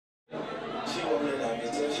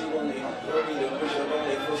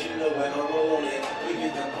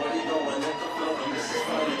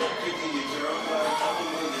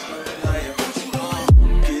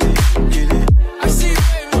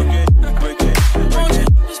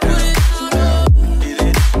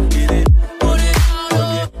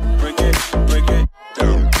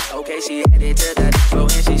She headed to the floor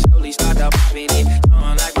and she slowly started popping it.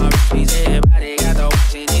 Someone like my recipes, everybody got the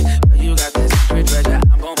watching it. Girl, you got that secret treasure,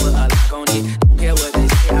 I'm gon' put a lock on it. Don't care what they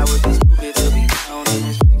say, I would be stupid to be down in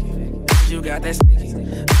this sticky. You got that sticky.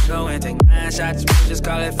 Go and take 9 shots, just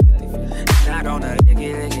call it 50. Not gonna lick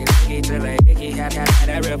it till it icky. Have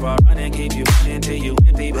that river running, keep you running till you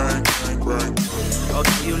empty. Bang, bang, bang.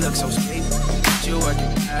 Okay, you look so sweet. You working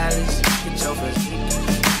stylish, get your physique.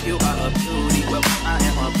 You are a beauty, well, I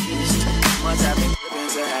am a beast. Must have been driven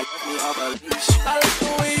to have left me off a leash. I like the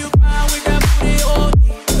way you grind with that booty on me.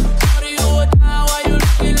 Body hold down while you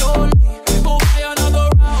looking lonely. Go buy another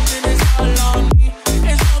round and it's all on me.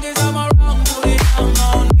 As long as I'm around, put it down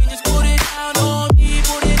on me. Just put it down on me,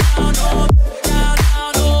 put it down on me. Down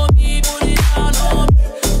on me, put it down on me.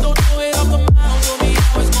 Don't throw it up the mound for me,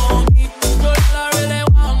 how it's gon' be. Girl, all I really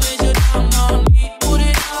want is you down on me. Put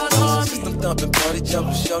it down on me. System thumping, party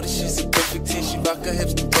jumping, shorty, she's a perfect 10. She rock her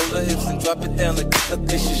hips, roll her hips, and drop it down like a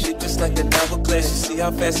glacier. She just like an hourglass. You see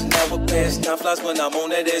how fast an hour pass. Time flies when I'm on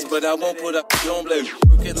that ass, but I won't put up on blade.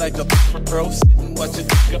 Work it like a pro, sit and watch it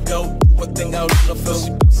go. Do one thing out on the floor.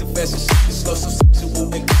 She bouncing fast and she is slow, so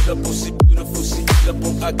sexual, incredible. She beautiful, she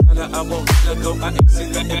beautiful. I got her, I won't let her go. I ain't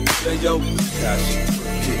seen her, yo. God, she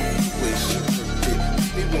work it, wish she work it.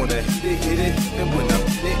 We wanna hit it,